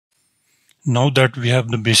Now that we have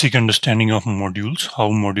the basic understanding of modules, how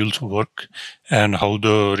modules work, and how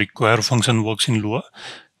the require function works in Lua,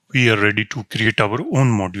 we are ready to create our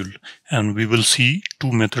own module. And we will see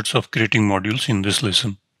two methods of creating modules in this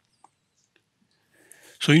lesson.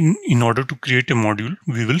 So in order to create a module,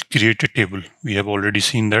 we will create a table. We have already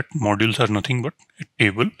seen that modules are nothing but a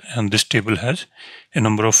table, and this table has a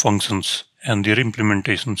number of functions and their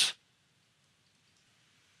implementations.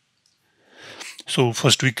 So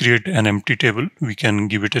first we create an empty table, we can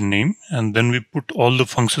give it a name, and then we put all the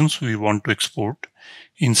functions we want to export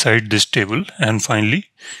inside this table, and finally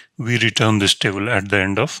we return this table at the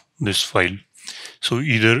end of this file. So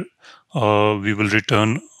either we will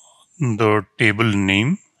return the table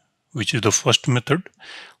name, which is the first method,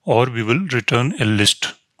 or we will return a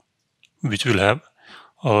list, which will have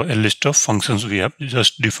a list of functions we have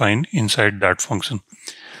just defined inside that function.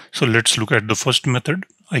 So let's look at the first method.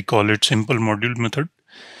 I call it simple module method.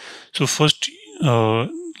 So first,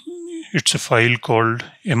 it's a file called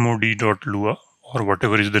mod.lua, or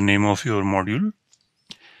whatever is the name of your module.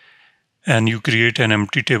 And you create an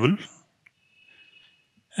empty table.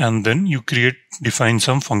 And then you define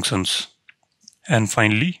some functions. And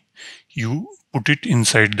finally, you put it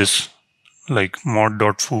inside this, like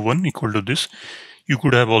mod.foo1 equal to this. You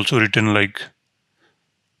could have also written like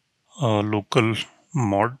local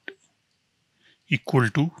mod equal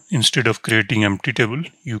to, instead of creating empty table,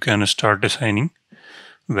 you can start assigning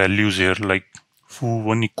values here like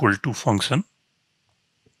foo1 equal to function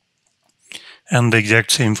and the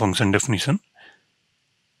exact same function definition,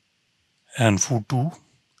 and foo2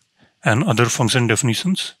 and other function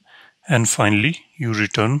definitions, and finally you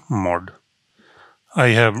return mod. I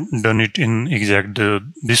have done it in exact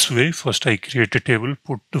this way. First I create a table,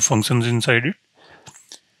 put the functions inside it.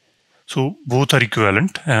 So both are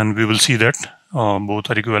equivalent, and we will see that both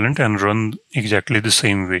are equivalent and run exactly the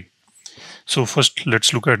same way. So first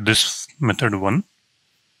let's look at this method 1.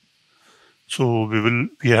 So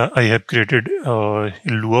I have created a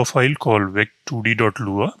Lua file called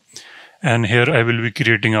vec2d.lua, and here I will be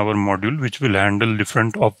creating our module which will handle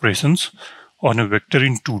different operations on a vector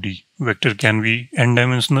in 2D. Vector can be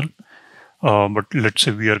n-dimensional, but let's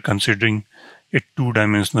say we are considering a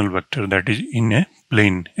 2-dimensional vector that is in a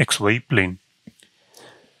plane, xy plane.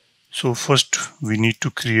 So first we need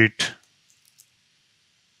to create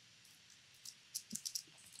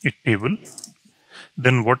a table.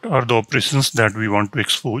 Then what are the operations that we want to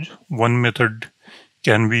expose? One method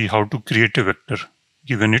can be how to create a vector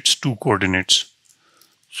given its 2 coordinates.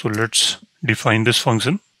 So let's define this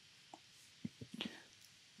function.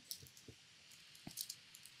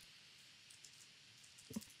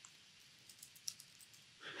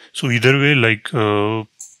 So either way, like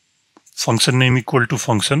function name equal to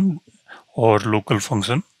function or local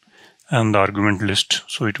function and the argument list.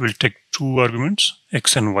 So it will take 2 arguments,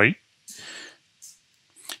 x and y,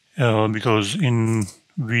 because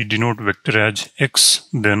we denote vector as x,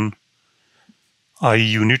 then I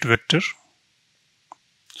unit vector.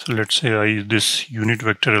 So let's say I is this unit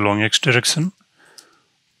vector along x direction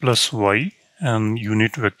plus y and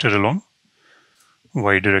unit vector along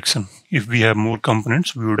y direction. If we have more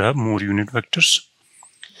components, we would have more unit vectors.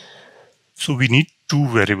 So we need 2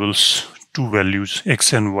 variables, 2 values,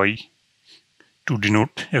 x and y, to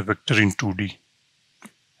denote a vector in 2D.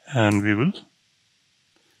 And we will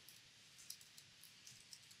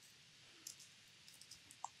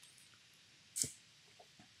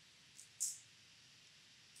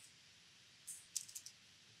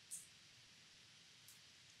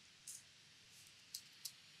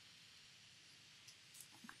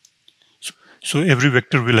So every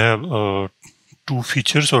vector will have 2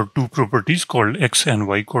 features or 2 properties called x and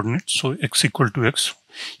y coordinates. So x equal to x.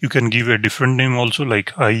 You can give a different name also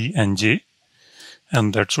like I and j,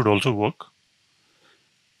 and that should also work.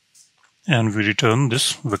 And we return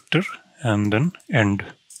this vector and then end.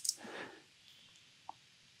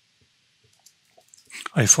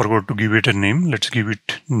 I forgot to give it a name. Let's give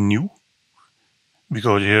it new,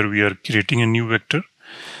 because here we are creating a new vector.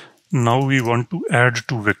 Now we want to add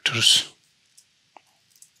 2 vectors.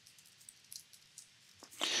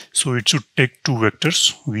 So it should take 2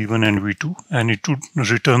 vectors, v1 and v2, and it would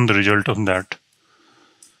return the result of that.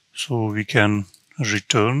 So we can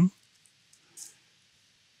return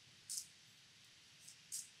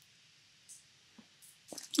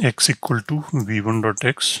x equal to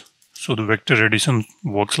v1.x. So the vector addition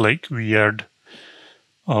works like we add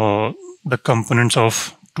the components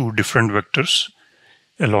of 2 different vectors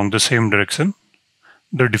along the same direction,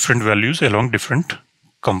 the different values along different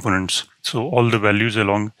components. So all the values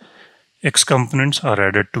along x components are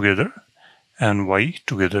added together and y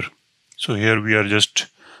together. So here we are just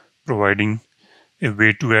providing a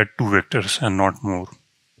way to add two vectors and not more.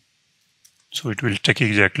 So it will take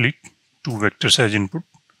exactly two vectors as input,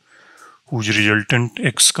 whose resultant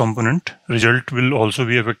x component result will also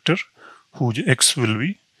be a vector, whose x will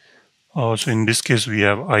be. So in this case, we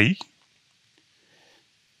have I,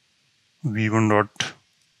 v1 dot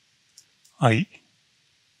I.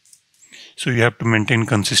 So you have to maintain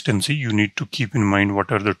consistency. You need to keep in mind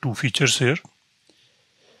what are the two features here.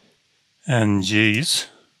 And j is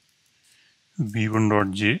v1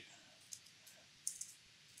 dot j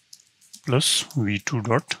plus v2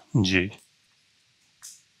 dot j.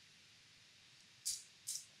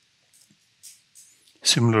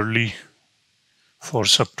 Similarly, for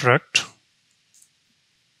subtract,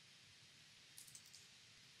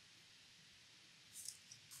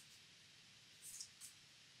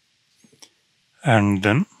 and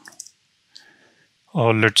then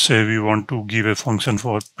let's say we want to give a function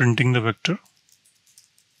for printing the vector,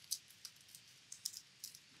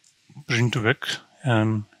 print vec,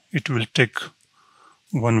 and it will take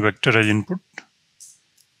one vector as input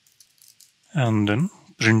and then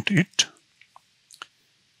print it.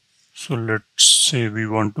 So let's say we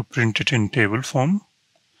want to print it in table form,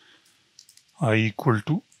 I equal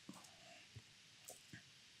to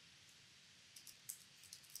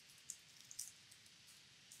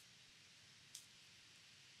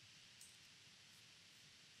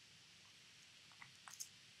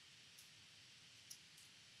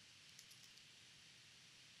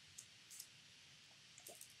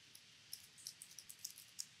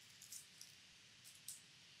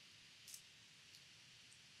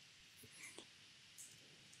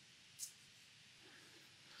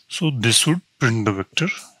so this would print the vector,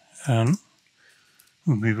 and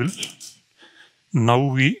we will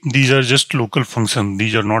these are just local functions.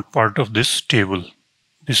 These are not part of this table,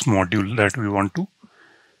 this module that we want to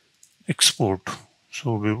export.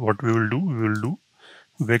 So what we will do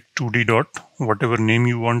vec2d dot whatever name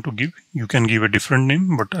you want to give. You can give a different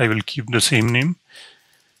name, but I will keep the same name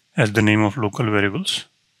as the name of local variables.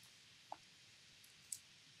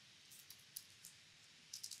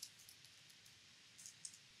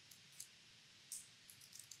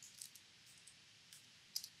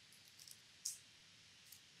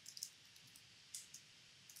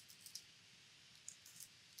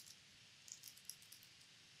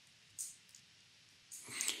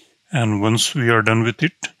 And once we are done with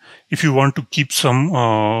it, if you want to keep some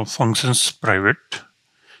functions private,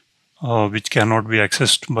 which cannot be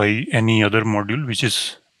accessed by any other module which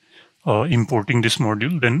is importing this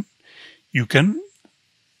module, then you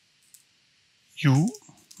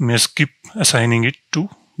may skip assigning it to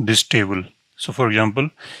this table. So for example,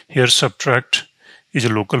 here subtract is a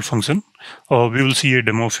local function. We will see a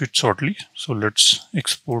demo of it shortly. So let's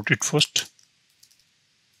export it first.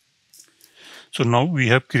 So now we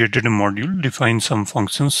have created a module, defined some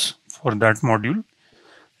functions for that module,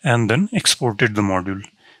 and then exported the module.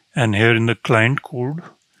 And here in the client code,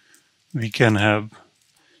 we can have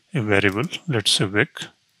a variable, let's say vec,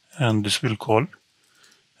 and this will call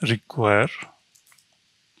require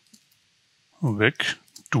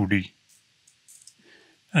vec2d.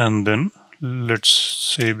 And then let's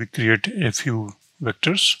say we create a few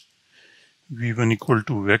vectors, v1 equal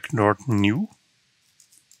to vec dot new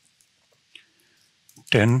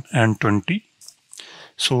 10 and 20.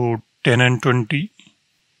 So 10 and 20.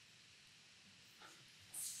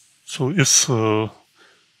 So if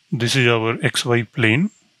this is our xy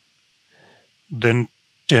plane, then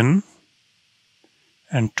 10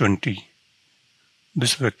 and 20.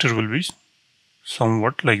 This vector will be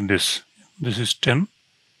somewhat like this. This is 10,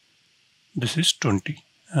 this is 20,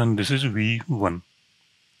 and this is v1.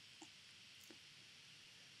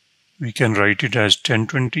 We can write it as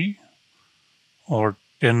 1020 or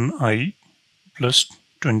 10i plus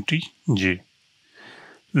 20j.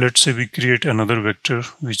 Let's say we create another vector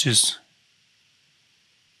which is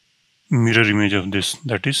mirror image of this,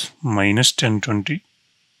 that is minus 1020.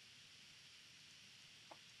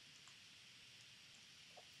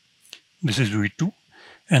 This is v2,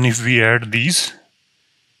 and if we add these,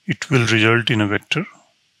 it will result in a vector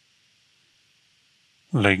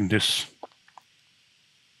like this,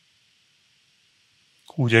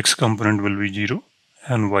 whose x component will be 0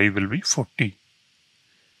 and y will be 40.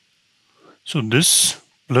 So this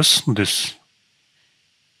plus this.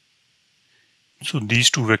 So these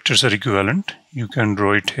two vectors are equivalent. You can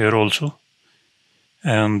draw it here also.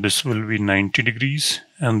 And this will be 90 degrees,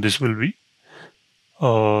 and this will be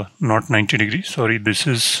not 90 degrees, sorry, this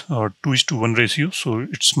is 2:1 ratio, so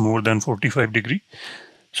it's more than 45 degree.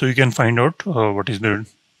 So you can find out what is the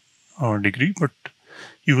degree, but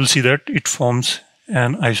you will see that it forms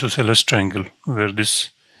an isosceles triangle where this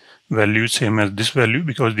value is same as this value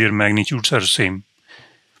because their magnitudes are same.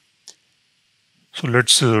 So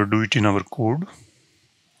let's do it in our code.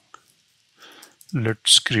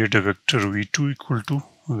 Let's create a vector v2 equal to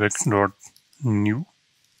vec.new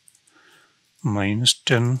minus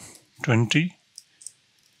 10, 20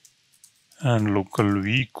 and local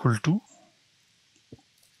v equal to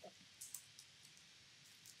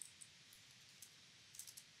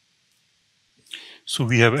so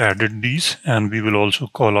we have added these, and we will also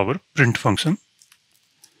call our print function.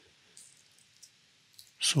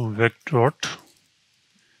 So vec dot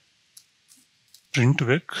print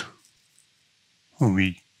vec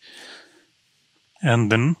v,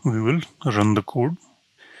 and then we will run the code.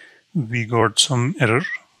 We got some error.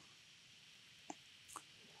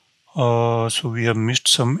 So we have missed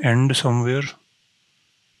some end somewhere.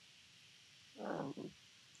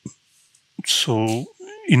 So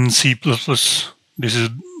in C++, this is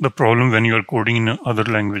the problem when you are coding in other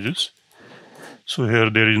languages. So here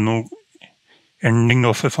there is no ending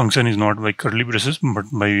of a function is not by curly braces but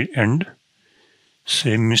by end.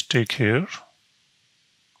 Same mistake here.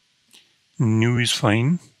 New is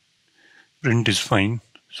fine, print is fine.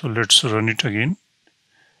 So let's run it again.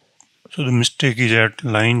 So the mistake is at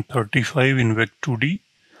line 35 in vec2d.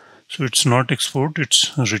 So it's not export,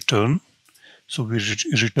 it's return. So we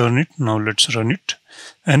return it. Now let's run it,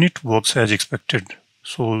 and it works as expected.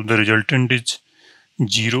 So the resultant is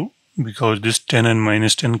 0 because this 10 and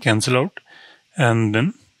minus 10 cancel out, and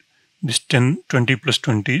then this 20 plus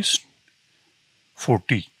 20 is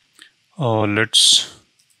 40. Let's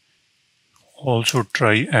also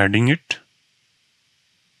try adding it.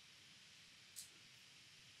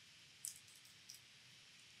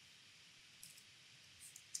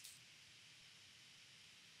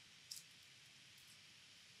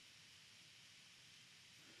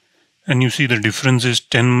 And you see the difference is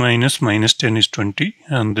 10 minus minus 10 is 20,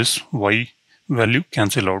 and this y value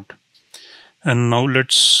cancel out. And now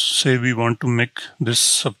let's say we want to make this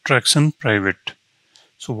subtraction private.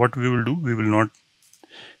 So what we will do, we will not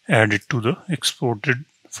add it to the exported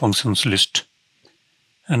functions list.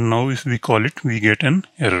 And now if we call it, we get an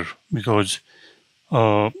error because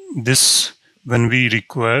this, when we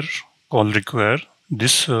call require,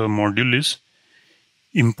 this module is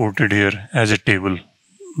imported here as a table,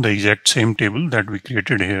 the exact same table that we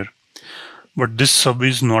created here. But this sub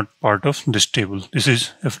is not part of this table. This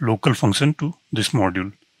is a local function to this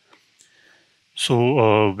module.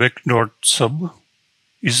 So vec.sub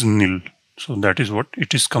is nil. So that is what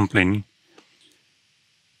it is complaining.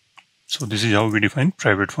 So this is how we define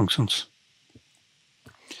private functions.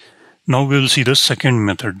 Now we will see the second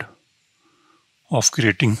method of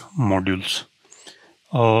creating modules.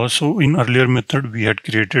 So in earlier method, we had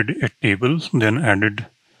created a table, then added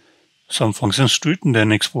some functions to it,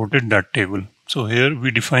 then exported that table. So here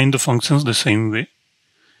we define the functions the same way.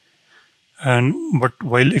 But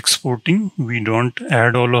while exporting, we don't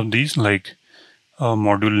add all of these like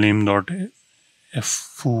module name dot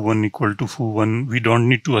foo1 equal to foo1. We don't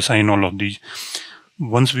need to assign all of these.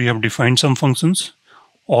 Once we have defined some functions,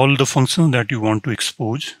 all the functions that you want to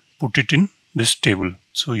expose, put it in this table.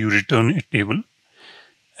 So you return a table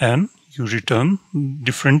and you return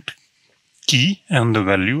different key, and the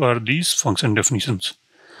value are these function definitions.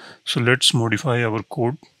 So let's modify our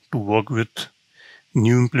code to work with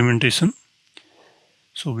new implementation.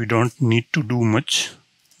 So we don't need to do much.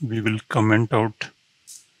 We will comment out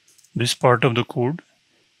this part of the code,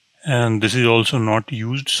 and this is also not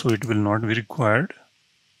used, so it will not be required.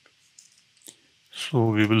 So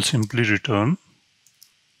we will simply return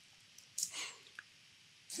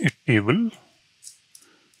a table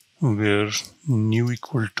where new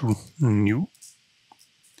equal to new,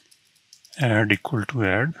 add equal to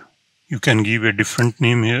add. You can give a different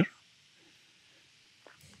name here.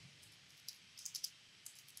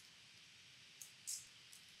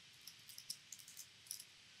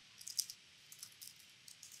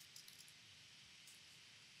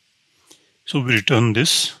 So we return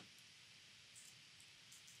this.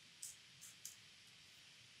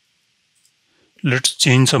 Let's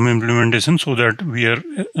change some implementation so that we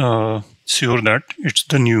are sure that it's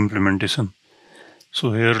the new implementation.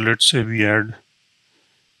 So here, let's say we add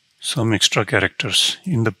some extra characters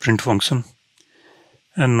in the print function.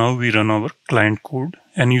 And now we run our client code,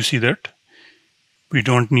 and you see that we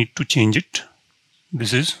don't need to change it.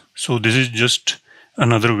 This is just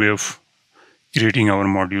another way of creating our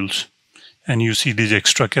modules. And you see these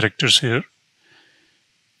extra characters here.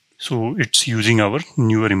 So it's using our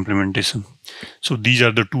newer implementation. So these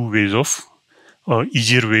are the two ways of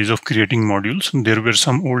easier ways of creating modules. There were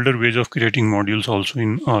some older ways of creating modules also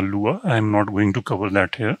in Lua. I am not going to cover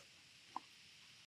that here.